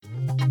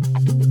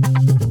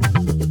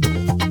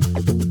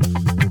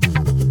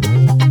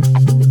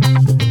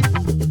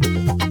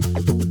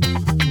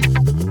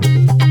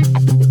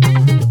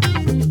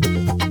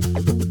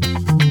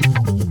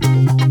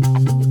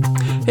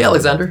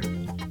Alexander.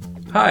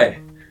 Hi.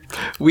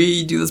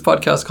 We do this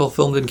podcast called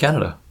Filmed in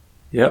Canada.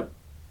 Yep.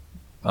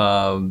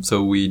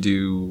 So we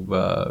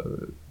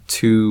do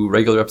 2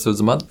 regular episodes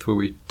a month where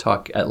we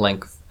talk at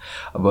length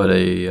about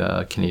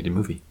a Canadian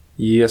movie.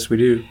 Yes, we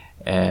do.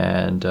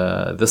 And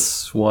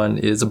this one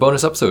is a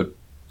bonus episode,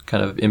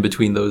 kind of in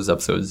between those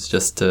episodes,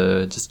 just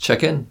to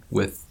check in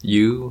with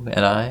you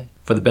and I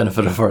for the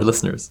benefit of our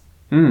listeners.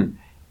 How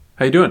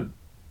you doing?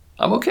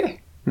 I'm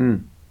okay.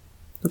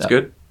 That's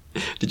good.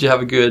 Did you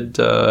have a good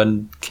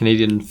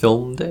Canadian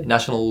Film Day?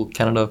 National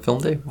Canada Film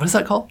Day? What is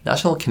that called?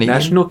 National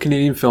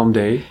Canadian Film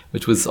Day.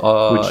 Which was which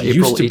April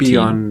used to 18. be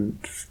on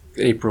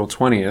April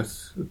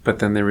 20th, but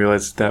then they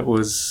realized that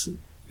was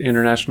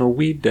International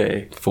Weed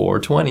Day.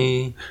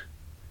 420.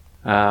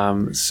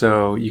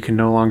 So you can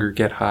no longer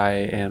get high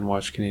and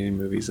watch Canadian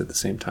movies at the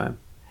same time.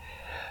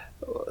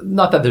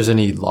 Not that there's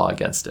any law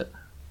against it.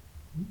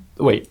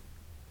 Wait.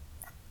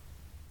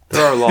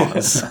 There are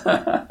laws.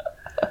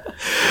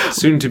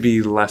 Soon to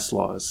be less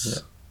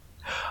laws.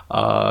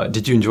 Yeah.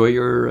 Did you enjoy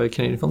your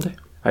Canadian Film Day?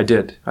 I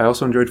did. I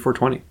also enjoyed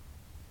 420.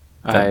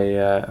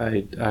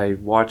 I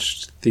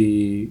watched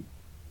the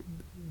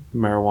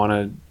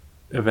marijuana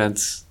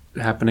events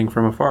happening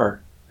from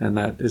afar, and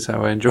that is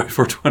how I enjoy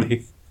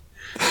 420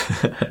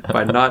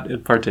 by not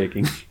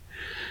partaking.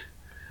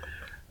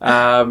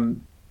 I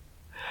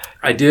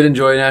did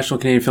enjoy National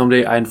Canadian Film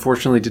Day. I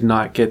unfortunately did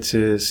not get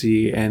to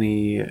see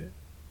any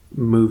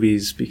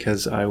movies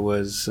because I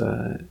was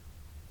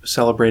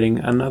celebrating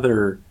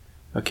another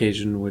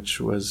occasion,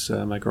 which was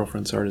my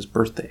girlfriend Sarda's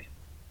birthday.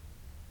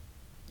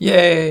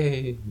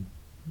 Yay!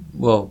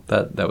 Well,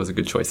 that was a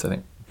good choice, I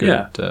think. Good,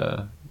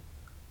 Yeah.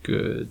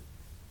 Good.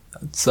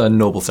 It's a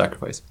noble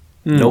sacrifice.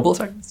 Noble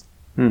sacrifice?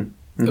 It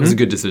was a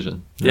good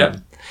decision. Yeah.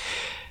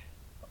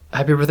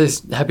 Happy birthday!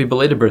 Happy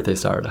belated birthday,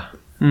 Sarda.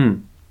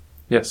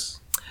 Yes.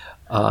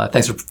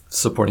 Thanks for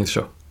supporting the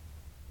show.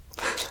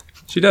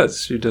 She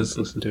does. She does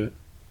listen to it.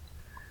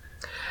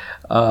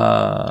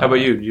 How about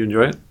you? Did you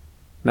enjoy it?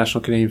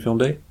 National Canadian Film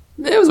Day?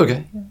 It was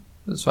okay. Yeah,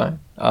 it was fine.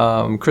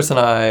 Chris and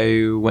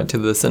I went to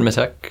the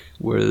Cinematheque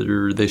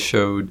where they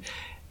showed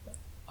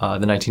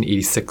the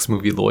 1986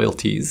 movie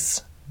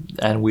Loyalties,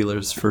 Anne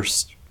Wheeler's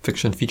first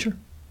fiction feature.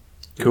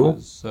 Cool. It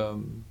was,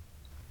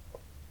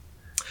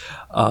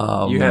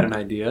 You had an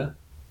idea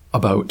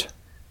about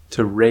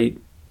to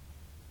rate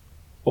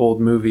old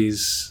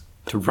movies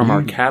from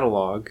our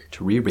catalog.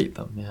 to re-rate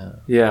them. Yeah.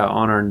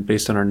 Yeah,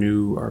 based on our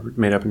new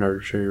made up and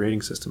arbitrary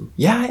rating system.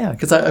 Yeah.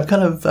 Because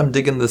I'm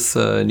digging this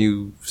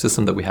new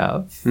system that we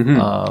have,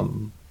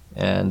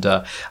 and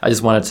I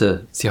just wanted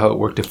to see how it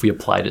worked if we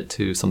applied it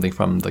to something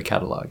from the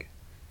catalog.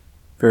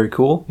 Very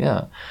cool.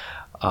 Yeah.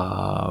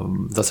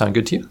 Does that sound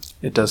good to you?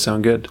 It does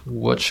sound good.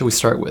 What should we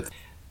start with?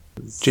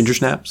 Ginger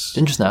Snaps.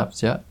 Ginger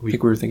Snaps, yeah. I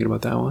think we were thinking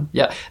about that one.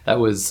 Yeah, that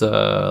was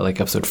like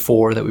episode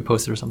 4 that we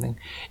posted or something.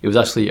 It was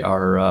actually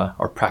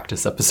our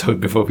practice episode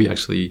before we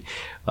actually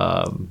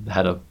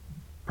had a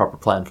proper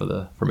plan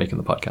for making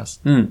the podcast.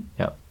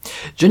 Yeah,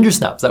 Ginger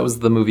Snaps. That was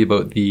the movie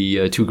about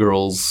the 2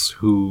 girls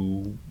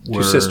who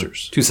were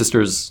two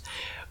sisters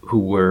who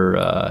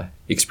were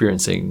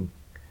experiencing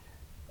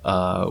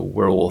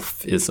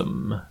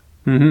werewolfism.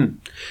 And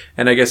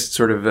I guess it's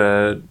sort of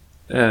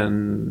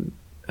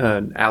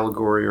an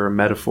allegory or a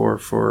metaphor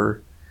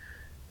for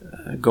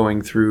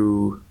going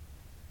through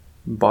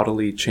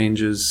bodily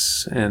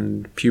changes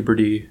and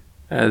puberty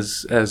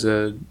as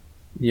a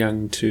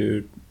young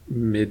to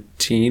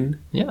mid-teen.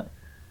 Yeah.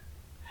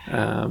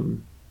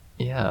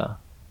 Yeah.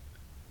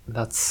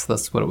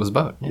 That's what it was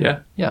about.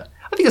 Yeah.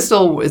 I think it's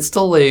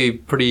still a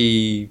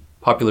pretty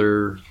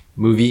popular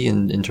movie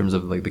in terms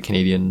of like the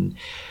Canadian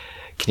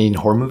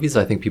horror movies.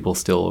 I think people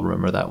still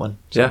remember that one.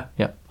 So,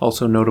 yeah.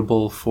 Also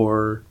notable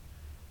for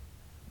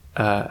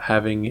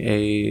having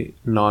a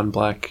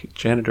non-black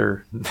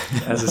janitor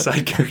as a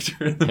side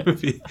character in the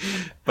movie,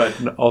 but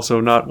also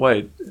not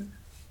white.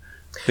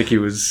 I think he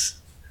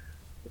was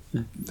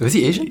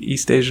he Asian?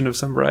 East Asian of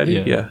some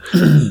variety. Yeah.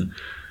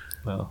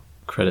 Well,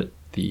 credit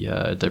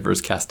the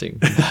diverse casting,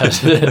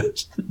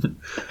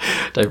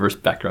 diverse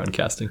background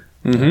casting.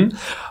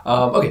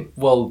 Okay,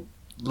 well,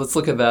 let's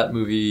look at that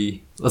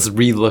movie. Let's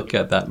re-look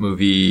at that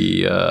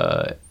movie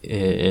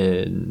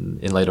in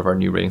light of our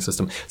new rating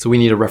system. So we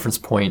need a reference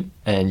point,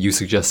 and you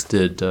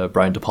suggested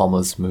Brian De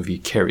Palma's movie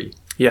Carrie.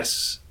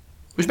 Yes.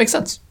 Which makes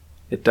sense.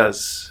 It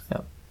does.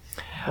 Yeah.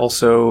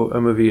 Also a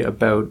movie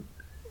about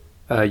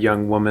a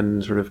young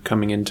woman sort of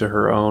coming into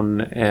her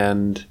own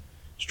and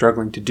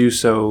struggling to do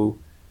so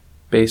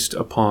based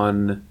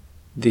upon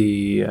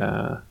the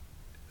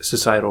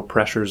societal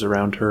pressures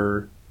around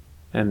her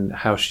and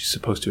how she's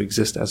supposed to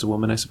exist as a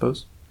woman, I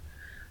suppose.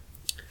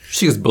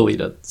 She was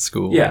bullied at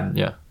school. Yeah.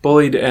 Yeah.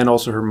 Bullied, and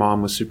also her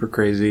mom was super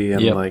crazy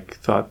and Yep.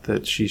 thought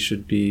that she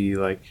should be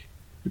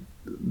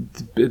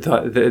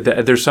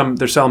there's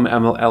some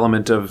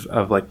element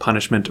of like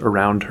punishment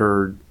around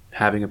her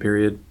having a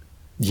period.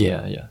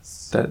 Yeah,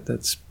 yes.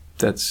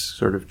 That's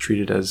sort of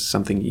treated as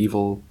something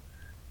evil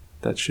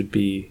that should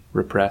be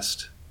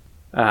repressed.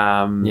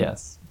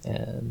 Yes.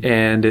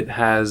 And it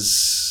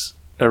has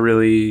a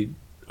really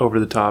over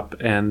the top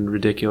and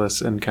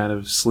ridiculous and kind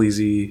of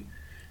sleazy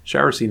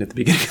shower scene at the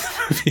beginning of the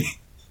movie.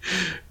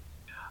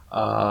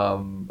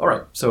 All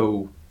right,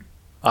 so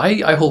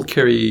I hold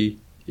Carrie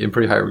in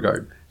pretty high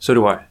regard. So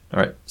do I. All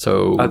right,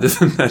 so Other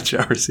than that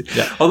shower scene,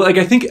 Yeah. Although, like,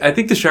 I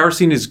think the shower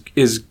scene is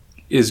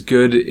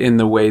good in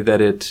the way that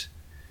it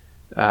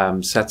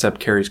sets up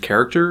Carrie's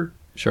character.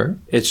 sure,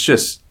 It's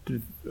just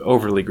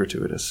overly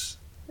gratuitous,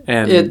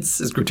 and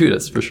it's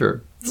gratuitous for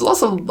sure. There's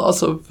also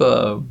lots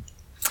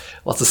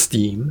of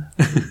steam,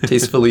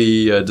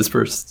 tastefully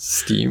dispersed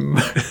steam,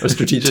 or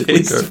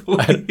strategically.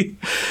 Tastefully.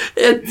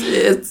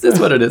 It's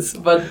what it is.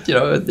 But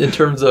in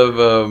terms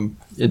of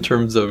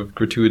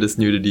gratuitous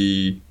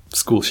nudity,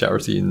 school shower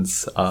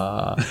scenes,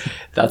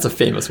 that's a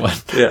famous one.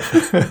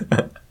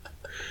 yeah.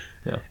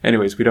 Yeah.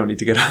 Anyways, we don't need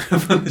to get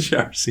up on the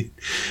shower scene.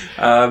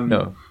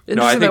 No.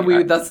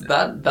 Interesting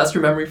that's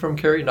your memory from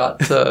Carrie, not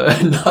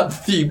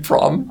the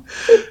prom.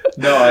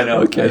 No, I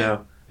know. Okay. I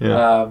know.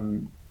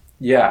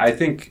 Yeah. I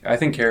think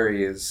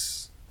Carrie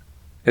is.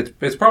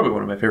 It's probably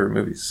one of my favorite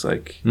movies.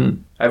 Like,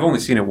 I've only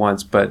seen it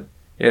once, but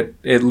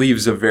it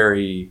leaves a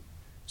very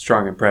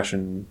strong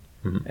impression,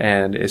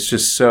 and it's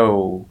just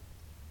so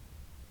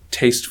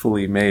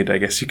tastefully made, I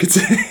guess you could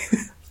say.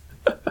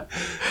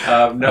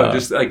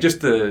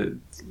 Just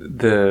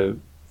the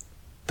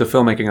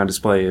filmmaking on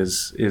display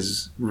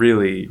is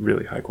really,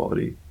 really high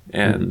quality,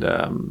 and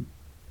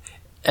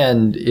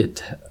And it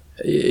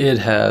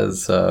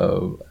has,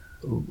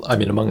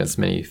 among its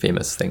many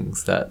famous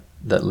things that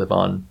live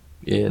on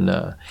in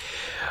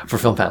for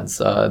film fans,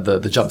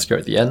 the jump scare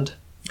at the end.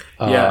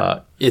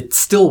 It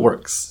still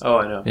works. oh,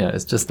 I know. Yeah,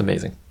 it's just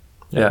amazing.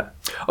 Yeah.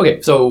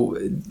 Okay, so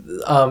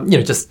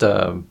just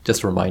a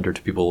reminder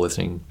to people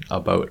listening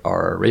about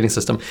our rating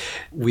system.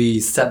 We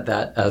set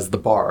that as the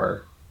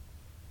bar,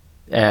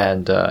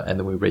 and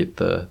then we rate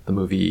the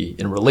movie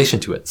in relation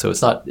to it. So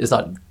it's not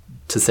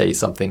to say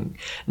something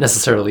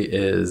necessarily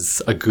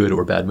is a good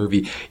or bad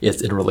movie.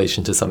 It's in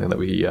relation to something that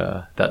we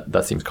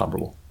that seems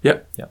comparable. Yeah.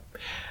 Yeah.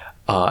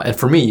 And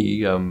for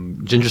me,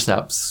 Ginger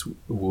Snaps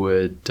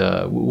was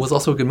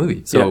also a good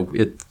movie. So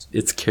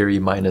it's Carrie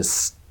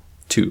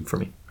 -2 for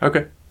me.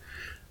 Okay.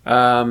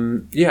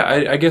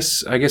 I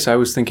guess I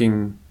was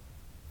thinking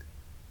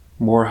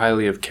more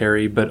highly of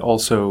Carrie, but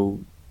also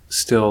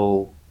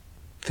still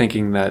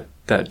thinking that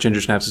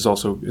Ginger Snaps is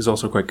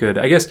also quite good.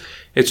 I guess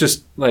it's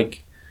just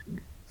like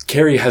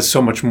Carrie has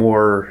so much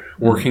more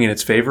working in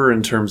its favor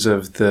in terms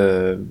of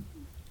the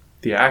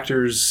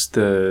actors,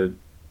 the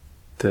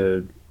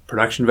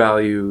production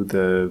value,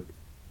 the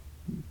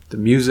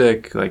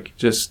music, like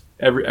just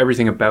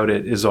everything about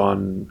it is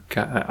on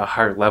a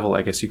higher level,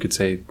 I guess you could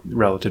say,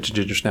 relative to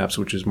Ginger Snaps,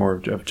 which is more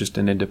of just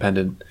an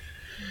independent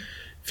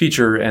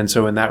feature. And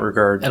so in that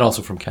regard... And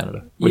also from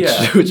Canada.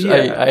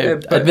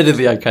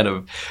 Admittedly, I kind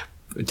of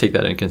take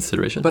that into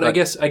consideration. But I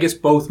guess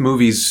both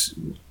movies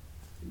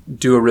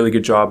do a really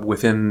good job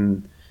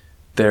within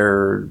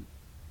their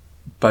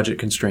budget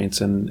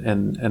constraints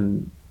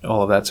and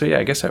all of that. So yeah,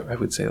 I guess I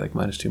would say like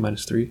 -2,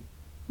 -3.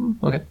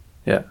 Okay.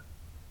 Yeah.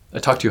 I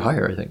talked you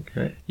higher, I think,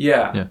 right?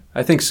 Yeah,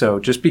 I think so.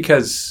 Just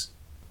because,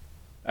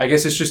 I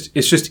guess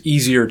it's just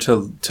easier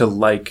to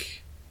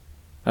like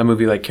a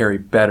movie like Carrie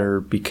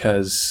better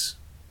because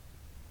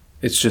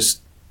it's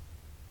just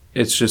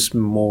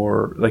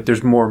more like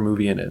there's more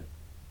movie in it,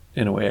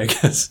 in a way, I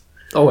guess.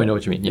 Oh, I know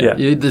what you mean. Yeah.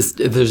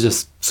 There's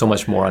just so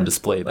much more on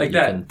display that like you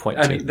can point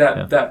to. I mean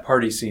that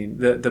party scene,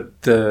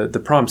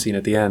 the prom scene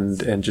at the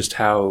end, and just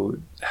how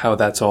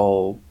that's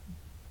all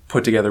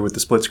put together with the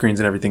split screens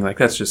and everything. Like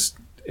that's just.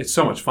 It's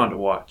so much fun to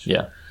watch.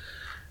 Yeah.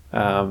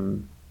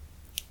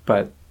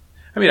 But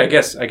I mean, I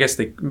guess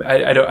they.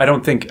 I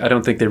don't think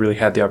they really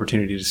had the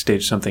opportunity to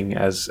stage something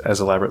as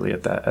elaborately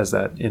as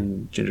that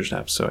in Ginger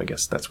Snaps. So I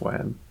guess that's why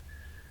I'm.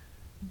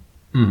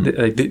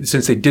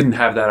 Since they didn't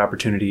have that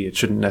opportunity, it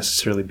shouldn't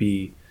necessarily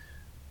be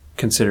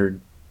considered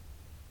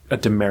a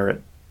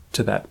demerit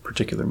to that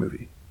particular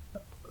movie.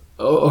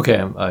 Oh, okay.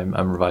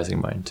 I'm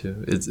revising mine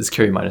too. It's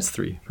Carrie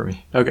 -3 for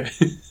me. Okay.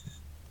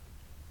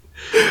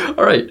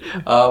 All right.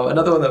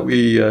 Another one that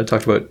we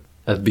talked about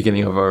at the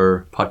beginning of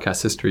our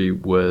podcast history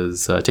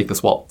was Take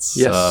This Waltz,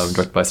 yes.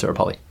 directed by Sarah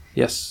Polley.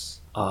 Yes.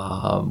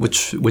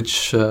 Which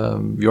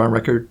you're on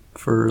record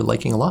for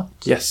liking a lot.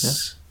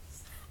 Yes.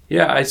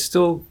 Yeah, I'd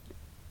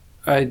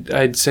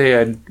say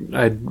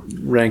I'd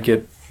rank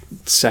it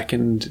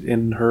second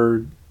in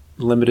her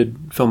limited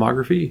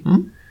filmography,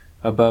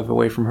 above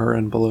Away From Her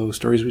and below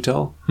Stories We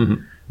Tell.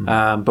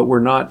 But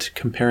we're not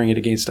comparing it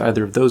against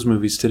either of those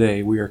movies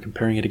today. We are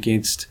comparing it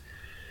against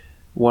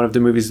one of the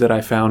movies that I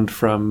found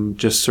from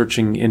just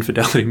searching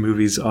infidelity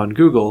movies on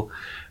Google,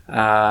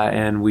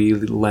 and we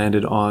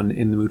landed on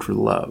In the Mood for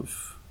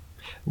Love.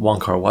 Wong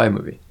Kar-wai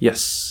movie.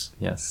 Yes.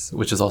 Yes,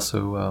 which is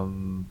also...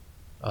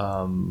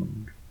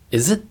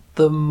 is it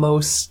the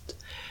most...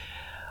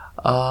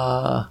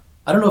 I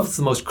don't know if it's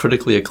the most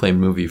critically acclaimed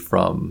movie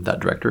from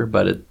that director,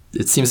 but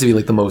it seems to be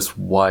like the most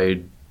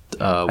widely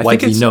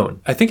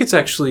known. I think it's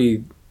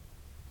actually...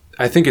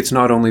 I think it's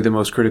not only the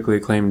most critically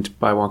acclaimed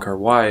by Wong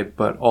Kar-wai,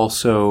 but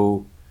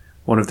also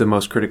one of the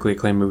most critically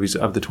acclaimed movies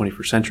of the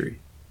 21st century.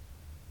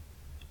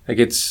 Like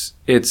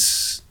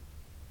it's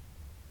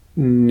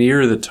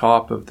near the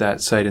top of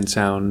that Sight and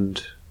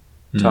Sound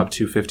top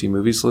 250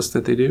 movies list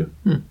that they do,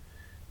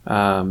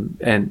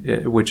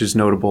 and which is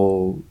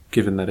notable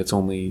given that it's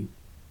only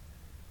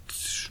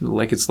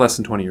like it's less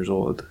than 20 years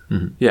old.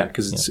 Mm-hmm. Yeah,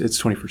 because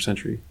it's 21st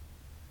century.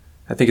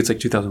 I think it's like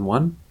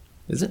 2001.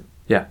 Is it?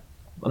 Yeah.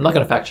 I'm not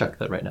going to fact check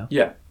that right now.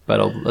 Yeah. But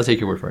I'll take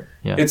your word for it.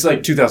 Yeah. It's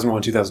like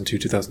 2001, 2002,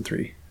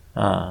 2003.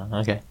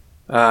 Okay.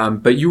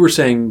 But you were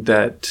saying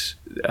that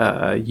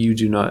you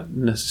do not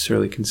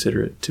necessarily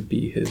consider it to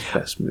be his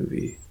best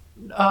movie.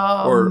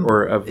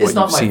 Or of what it's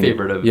not you've my seen.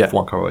 favorite of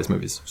Wong Kar-wai's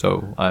movies.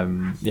 So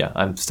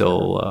I'm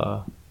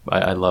still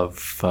I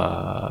love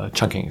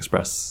Chungking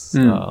Express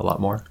a lot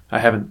more. I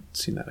haven't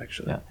seen that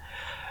actually. Yeah.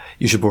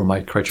 You should borrow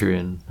my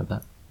Criterion of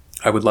that.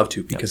 I would love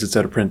to because it's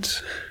out of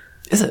print.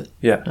 Is it?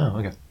 Yeah. Oh,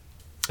 okay.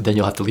 Then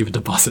you'll have to leave a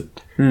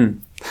deposit.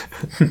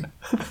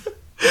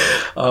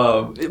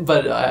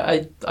 But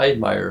I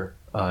admire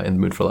In the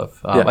Mood for Love.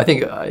 I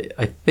think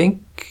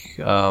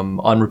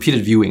on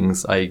repeated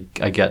viewings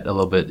I get a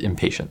little bit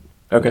impatient.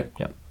 Okay.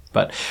 Yeah.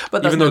 But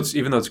even though it's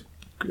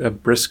a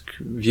brisk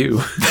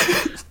view.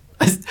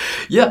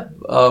 Yeah,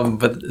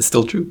 but it's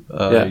still true.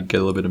 I get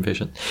a little bit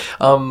impatient.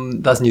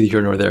 That's neither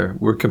here nor there.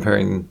 We're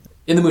comparing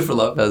In the Mood for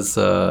Love as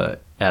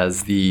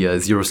the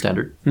zero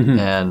standard,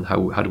 and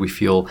how do we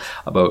feel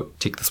about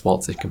Take This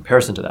Waltz in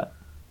comparison to that?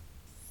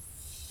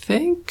 I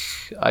think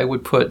I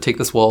would put Take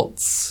This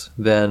Waltz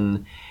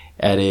then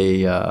at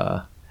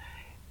a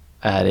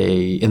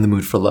In the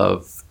Mood for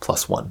Love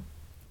 +1.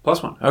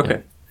 +1. Okay.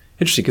 Yeah.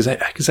 Interesting,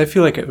 because I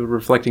feel like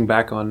reflecting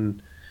back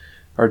on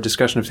our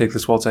discussion of Take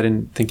This Waltz, I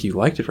didn't think you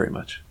liked it very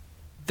much.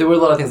 There were a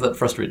lot of things that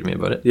frustrated me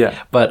about it.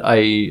 Yeah. But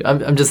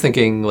I'm just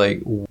thinking,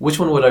 like, which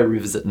one would I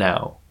revisit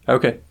now?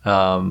 Okay.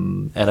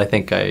 And I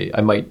think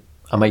I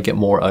might get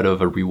more out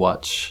of a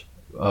rewatch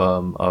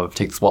of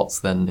Take This Waltz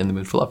than In the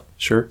Mood for Love.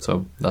 Sure.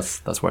 So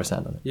that's where I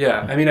stand on it.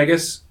 Yeah. I mean, I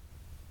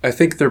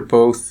think they're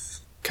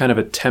both kind of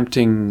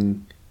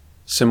attempting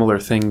similar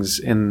things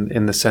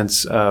in the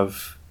sense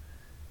of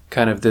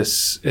kind of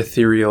this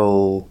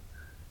ethereal,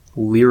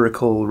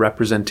 lyrical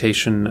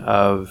representation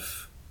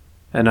of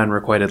an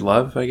unrequited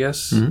love, I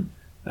guess.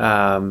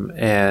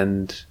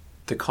 And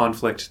the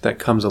conflict that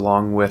comes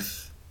along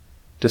with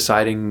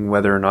deciding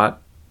whether or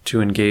not to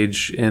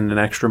engage in an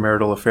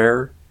extramarital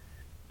affair.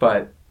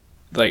 But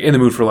like In the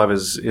Mood for Love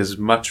is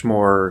much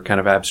more kind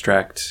of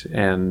abstract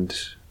and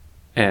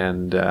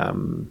I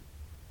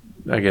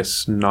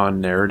guess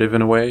non-narrative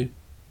in a way.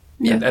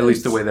 Yeah, at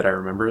least the way that I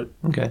remember it.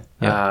 Okay.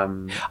 Yeah.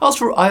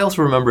 I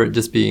also remember it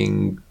just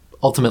being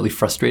ultimately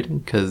frustrating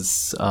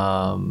because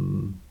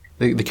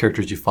the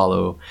characters you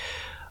follow,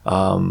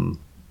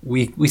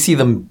 we see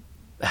them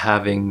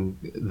having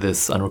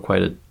this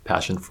unrequited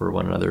passion for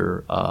one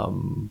another.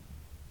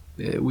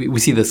 We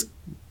see this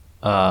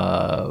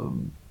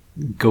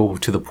go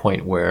to the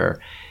point where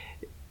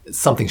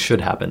something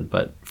should happen,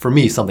 but for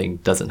me, something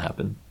doesn't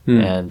happen.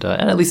 And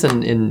at least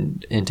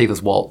in Take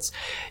This Waltz,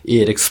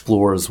 it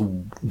explores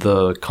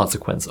the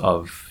consequence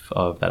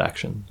of that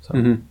action.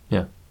 So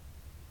yeah.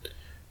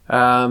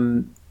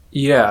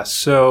 Yeah.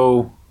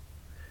 So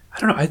I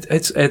don't know.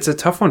 It's a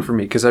tough one for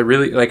me because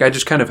I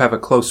just kind of have a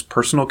close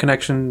personal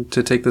connection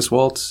to Take This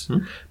Waltz,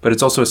 but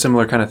it's also a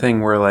similar kind of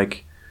thing where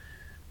like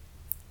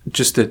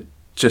just the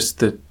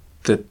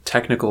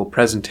technical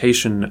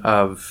presentation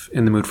of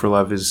In the Mood for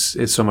Love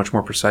is so much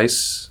more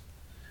precise,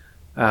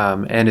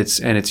 and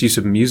its use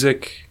of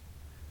music,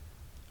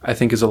 I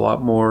think, is a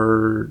lot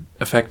more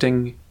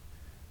affecting.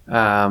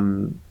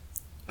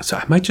 So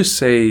I might just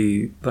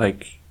say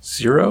like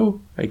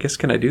 0. I guess,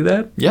 can I do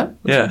that? Yeah.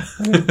 Yeah.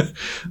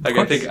 Like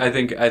I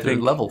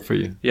think level for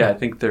you. Yeah, I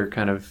think they're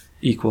kind of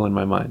equal in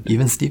my mind.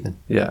 Even Steven.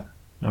 Yeah.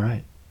 All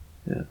right.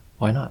 Yeah.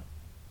 Why not?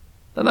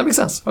 That makes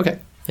sense. Okay.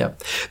 Yeah.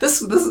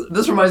 This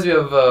reminds me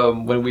of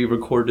when we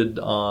recorded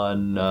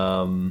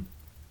on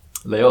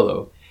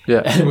Leolo.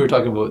 Yeah. And we were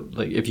talking about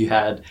like if you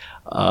had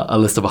a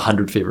list of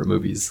 100 favorite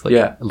movies,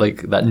 like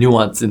like that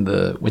nuance in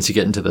once you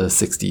get into the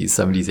 60s,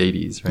 70s,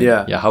 80s, right?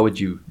 Yeah. Yeah. How would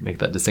you make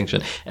that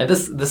distinction? And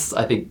this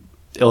I think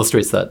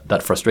illustrates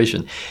that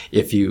frustration.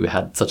 If you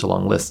had such a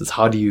long list, is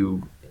how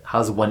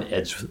does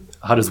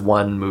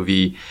one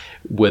movie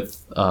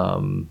with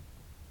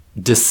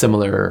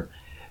dissimilar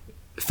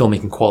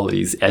filmmaking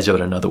qualities edge out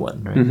another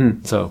one, right?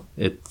 So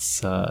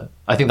it's I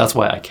think that's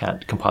why I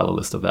can't compile a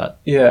list of that.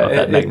 Yeah, of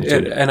that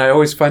magnitude. And I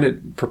always find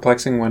it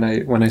perplexing when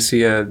I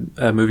see a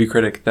movie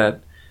critic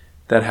that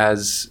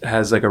has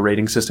like a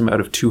rating system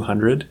out of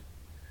 200.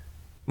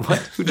 What?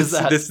 Who does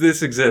that?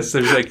 This exists.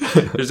 There's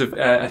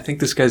I think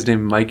this guy's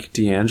named Mike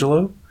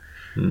D'Angelo,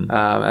 and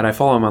I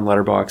follow him on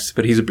Letterboxd,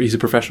 but he's a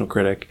professional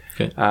critic.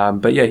 Okay.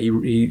 But yeah,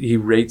 he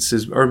rates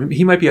or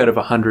he might be out of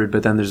 100,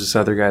 but then there's this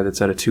other guy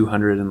that's out of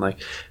 200, and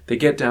like they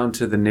get down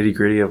to the nitty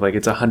gritty of like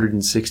it's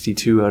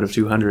 162 out of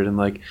 200, and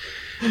like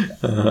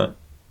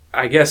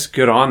I guess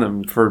good on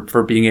them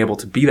for being able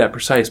to be that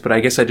precise, but I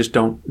guess I just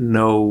don't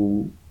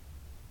know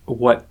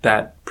what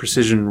that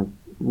precision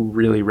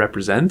really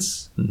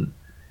represents. Mm-hmm.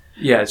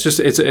 Yeah,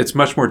 it's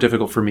much more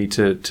difficult for me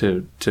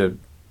to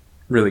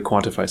really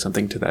quantify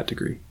something to that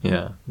degree.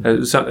 Yeah.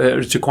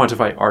 To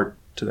quantify art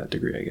to that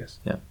degree, I guess.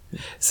 Yeah.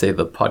 Say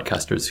the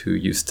podcasters who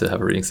used to have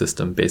a rating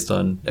system based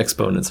on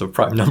exponents of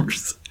prime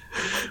numbers.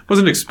 It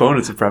wasn't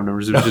exponents of prime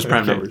numbers, it was just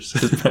prime numbers.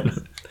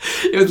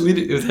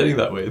 It was heading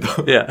that way,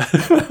 though. Yeah.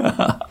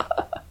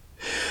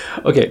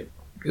 Okay.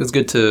 It was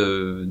good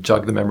to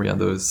jog the memory on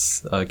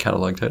those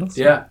catalog titles.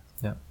 Yeah.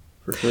 Yeah.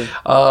 For sure.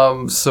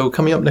 So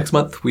coming up next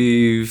month,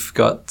 we've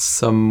got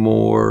some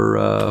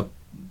more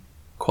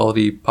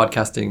quality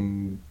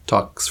podcasting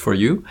talks for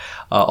you.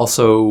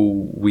 Also,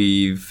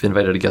 we've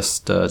invited a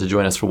guest to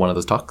join us for one of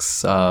those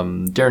talks.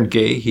 Darren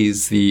Gay,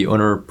 he's the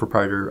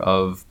owner-proprietor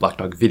of Black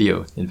Dog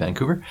Video in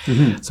Vancouver.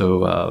 Mm-hmm.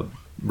 So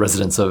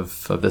residents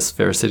of this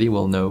fair city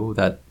will know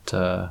that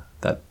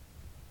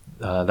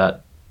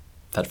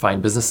that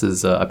fine business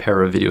is a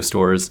pair of video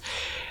stores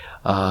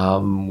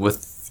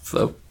with,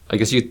 I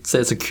guess you'd say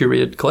it's a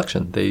curated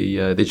collection.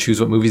 They choose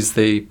what movies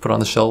they put on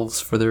the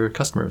shelves for their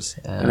customers.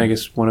 And I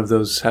guess one of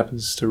those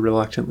happens to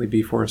reluctantly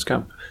be Forrest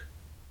Gump.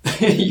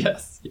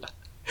 Yes, yeah.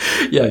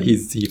 Yeah,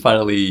 he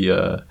finally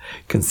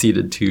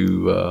conceded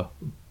to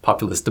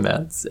populist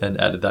demands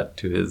and added that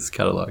to his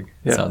catalog,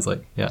 it sounds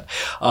like. Yeah.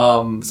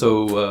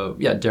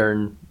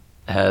 Darren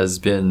has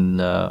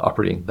been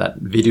operating that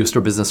video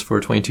store business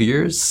for 22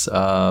 years. He's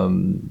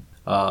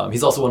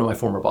also one of my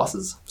former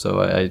bosses,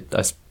 so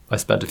I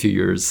spent a few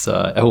years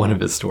at one of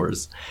his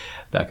stores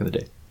back in the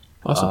day.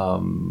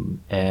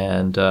 Awesome.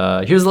 And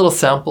here's a little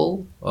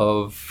sample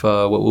of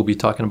what we'll be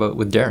talking about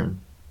with Darren.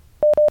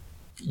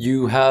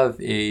 You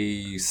have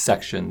a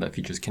section that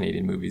features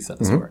Canadian movies at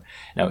the store.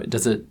 Now,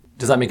 does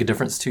that make a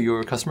difference to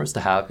your customers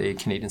to have a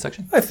Canadian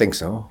section? I think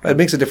so. It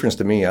makes a difference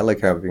to me. I like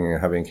having a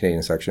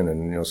Canadian section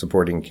and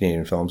supporting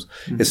Canadian films.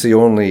 Mm-hmm. It's the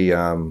only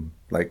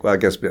I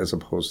guess as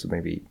opposed to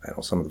maybe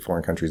some of the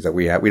foreign countries that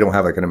we have. We don't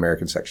have like an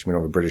American section. We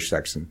don't have a British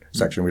section.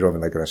 Mm-hmm. We don't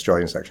have like an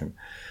Australian section.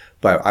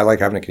 But I like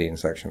having a Canadian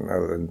section.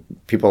 And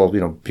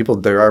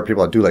there are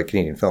people that do like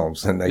Canadian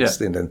films, and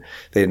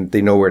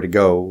they know where to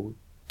go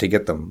to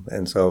get them.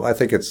 And so I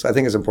think it's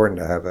important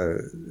to have a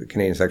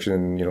Canadian section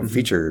and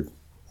feature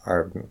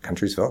our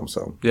country's films.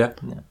 So yeah.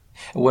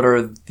 What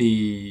are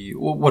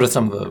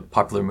some of the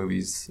popular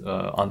movies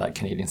on that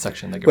Canadian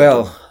section? Of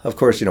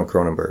course,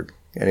 Cronenberg.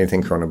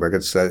 Anything Cronenberg,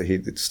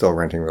 it's still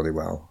renting really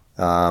well.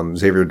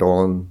 Xavier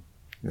Dolan,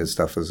 his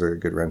stuff is a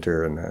good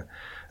renter, and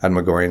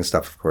Almogorian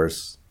stuff, of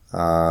course.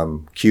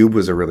 Cube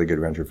was a really good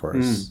renter for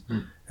us. Mm-hmm.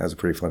 That was a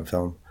pretty fun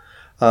film.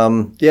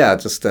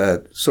 Just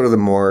sort of the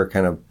more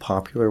kind of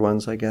popular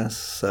ones, I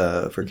guess,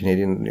 for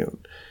Canadian.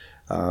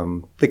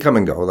 They come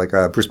and go. Like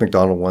Bruce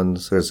McDonald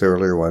ones, his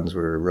earlier ones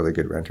were really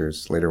good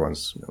renters. Later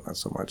ones, not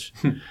so much.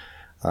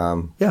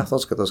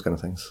 Those kind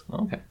of things.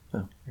 Okay.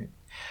 Yeah.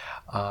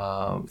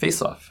 Great.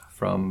 Face Off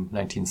from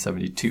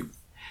 1972.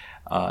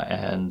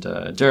 And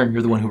Darren,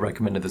 you're the one who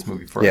recommended this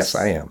movie for us. Yes,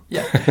 I am.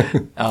 Yeah.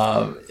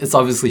 It's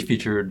obviously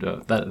featured,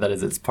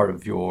 it's part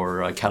of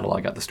your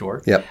catalog at the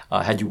store. Yep.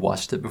 Had you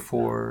watched it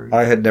before?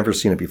 I had never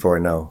seen it before,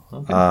 no.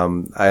 Okay.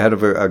 I had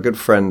a good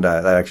friend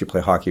that I actually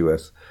play hockey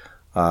with.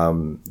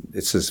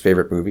 It's his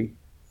favorite movie.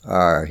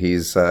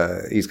 He's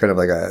kind of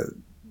like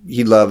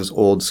he loves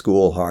old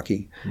school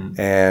hockey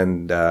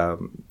and I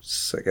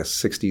guess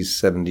 60s,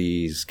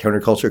 70s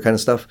counterculture kind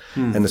of stuff.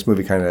 And this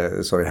movie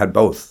so it had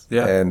both.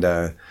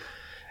 Yeah.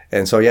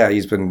 And so, he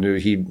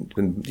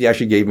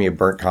actually gave me a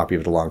burnt copy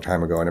of it a long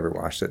time ago. I never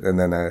watched it. And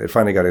then it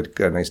finally got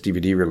a nice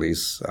DVD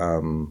release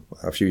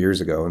a few years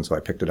ago. And so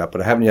I picked it up,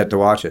 but I haven't yet to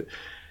watch it.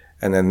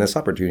 And then this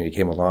opportunity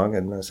came along,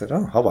 and I said,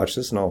 I'll watch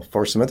this, and I'll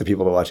force some other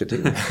people to watch it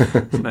too.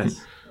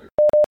 Nice.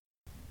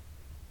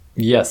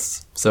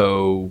 Yes.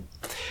 So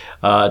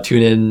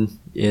tune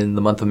in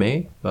the month of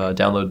May.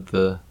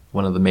 Download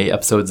one of the May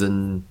episodes,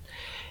 and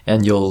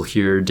you'll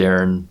hear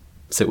Darren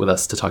sit with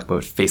us to talk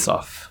about Face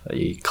Off,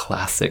 a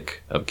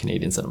classic of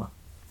Canadian cinema.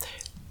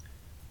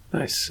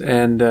 Nice.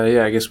 And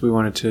I guess we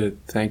wanted to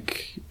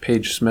thank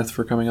Paige Smith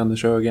for coming on the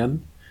show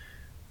again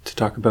to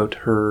talk about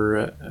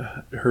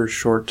her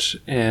short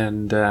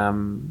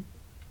and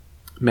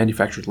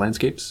Manufactured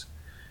Landscapes.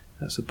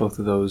 So both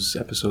of those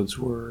episodes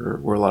were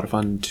a lot of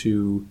fun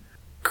to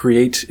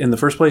create in the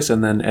first place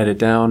and then edit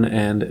down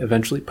and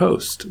eventually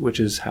post, which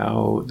is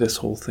how this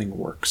whole thing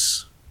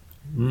works.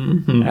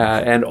 Mm-hmm.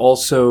 And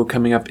also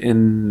coming up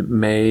in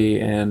May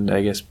and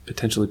I guess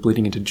potentially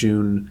bleeding into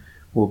June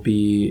will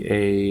be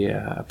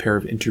a pair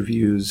of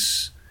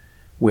interviews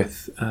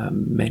with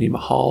Manny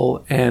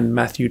Mahal and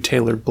Matthew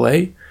Taylor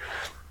Blay,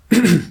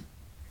 a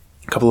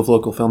couple of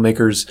local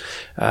filmmakers.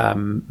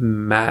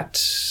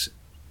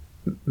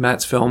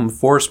 Matt's film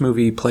Forest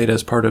Movie played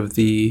as part of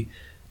the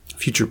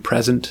Future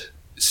Present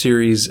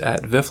series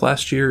at VIFF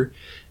last year,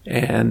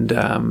 and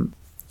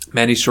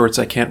Manny's shorts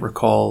I can't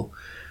recall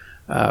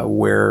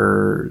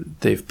where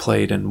they've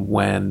played and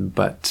when,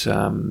 but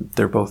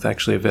they're both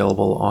actually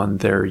available on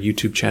their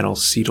YouTube channel,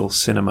 Seattle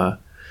Cinema,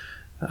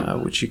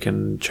 which you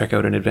can check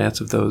out in advance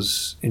of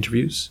those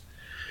interviews.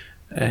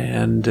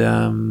 And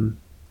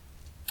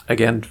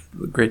again,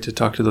 great to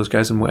talk to those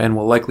guys, and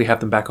we'll likely have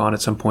them back on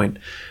at some point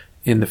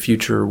in the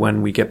future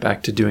when we get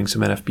back to doing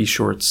some NFB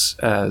shorts,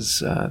 as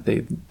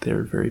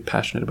they're very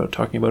passionate about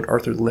talking about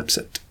Arthur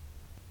Lipsett.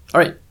 All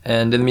right.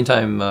 And in the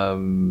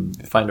meantime,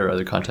 find our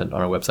other content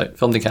on our website,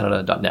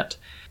 filmedincanada.net.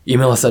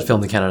 Email us at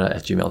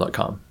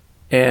filmedincanada@gmail.com.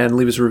 And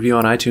leave us a review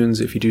on iTunes.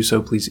 If you do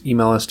so, please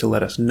email us to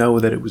let us know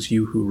that it was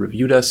you who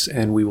reviewed us,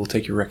 and we will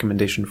take your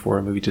recommendation for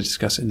a movie to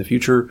discuss in the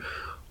future.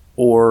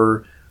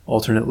 Or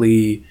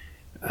alternately,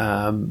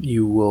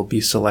 you will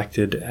be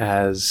selected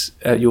out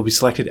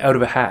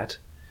of a hat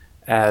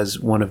as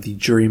one of the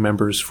jury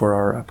members for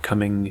our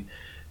upcoming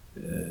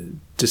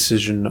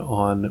decision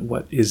on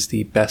what is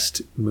the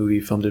best movie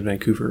filmed in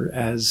Vancouver,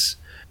 as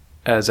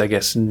I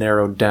guess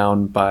narrowed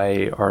down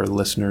by our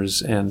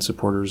listeners and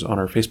supporters on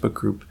our Facebook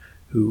group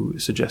who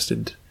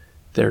suggested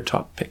their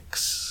top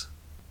picks.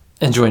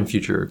 And join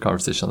future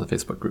conversation on the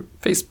Facebook group.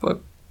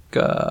 Facebook,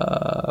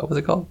 what's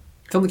it called?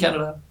 Film in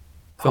Canada.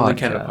 Film in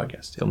Canada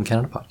Podcast. Film in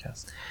Canada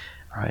Podcast.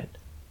 All right.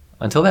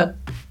 Until then.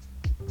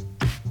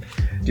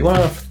 Do you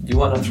want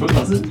to throw a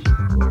message?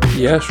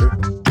 Yeah, sure.